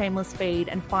our Shameless feed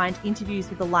and find interviews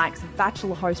with the likes of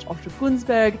Bachelor host Osher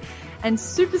Gunsberg and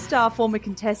superstar former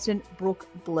contestant Brooke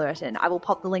Blurton. I will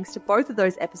pop the links to both of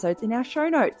those episodes in our show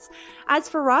notes. As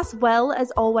for us, well, as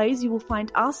always, you will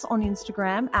find us on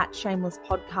Instagram at Shameless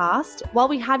Podcast. While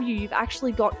we have you, you've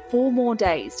actually got 4 more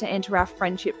days to enter our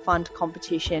Friendship Fund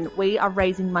competition. We are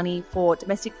raising money for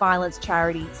domestic violence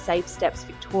charity Safe Steps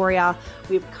Victoria.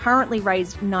 We've currently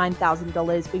raised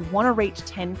 $9,000. We want to reach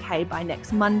 10K by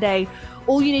next Monday.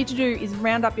 All you need to do is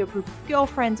round up your group of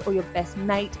girlfriends or your best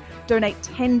mate, donate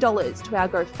 $10 to our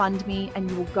GoFundMe, and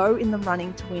you will go in the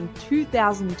running to win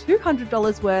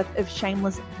 $2,200 worth of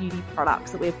Shameless beauty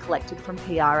products that we have collected from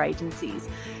PR agencies.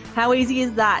 How easy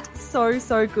is that?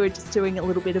 So good, just doing a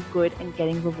little bit of good and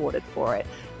getting rewarded for it.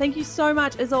 Thank you so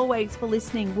much, as always, for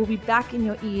listening. We'll be back in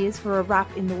your ears for a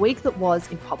wrap in the week that was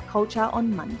in pop culture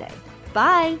on Monday.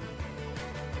 Bye!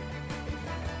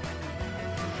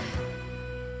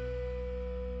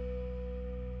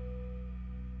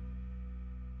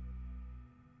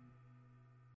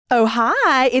 Oh,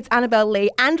 hi, it's Annabelle Lee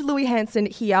and Louis Hanson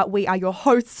here. We are your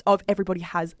hosts of Everybody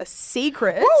Has a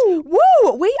Secret. Woo!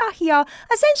 Woo! We are here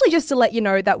essentially just to let you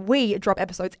know that we drop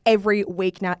episodes every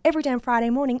week now. Every damn Friday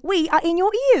morning, we are in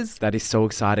your ears. That is so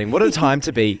exciting. What a time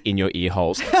to be in your ear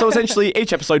holes. So essentially,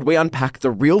 each episode, we unpack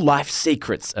the real-life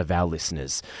secrets of our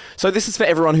listeners. So this is for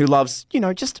everyone who loves,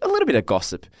 just a little bit of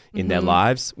gossip in their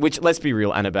lives, which, let's be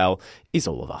real, Annabelle, is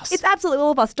all of us. It's absolutely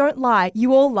all of us. Don't lie.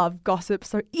 You all love gossip.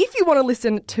 So if you want to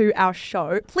listen to our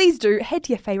show, please do head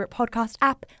to your favourite podcast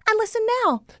app and listen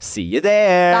now. See you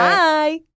there. Bye.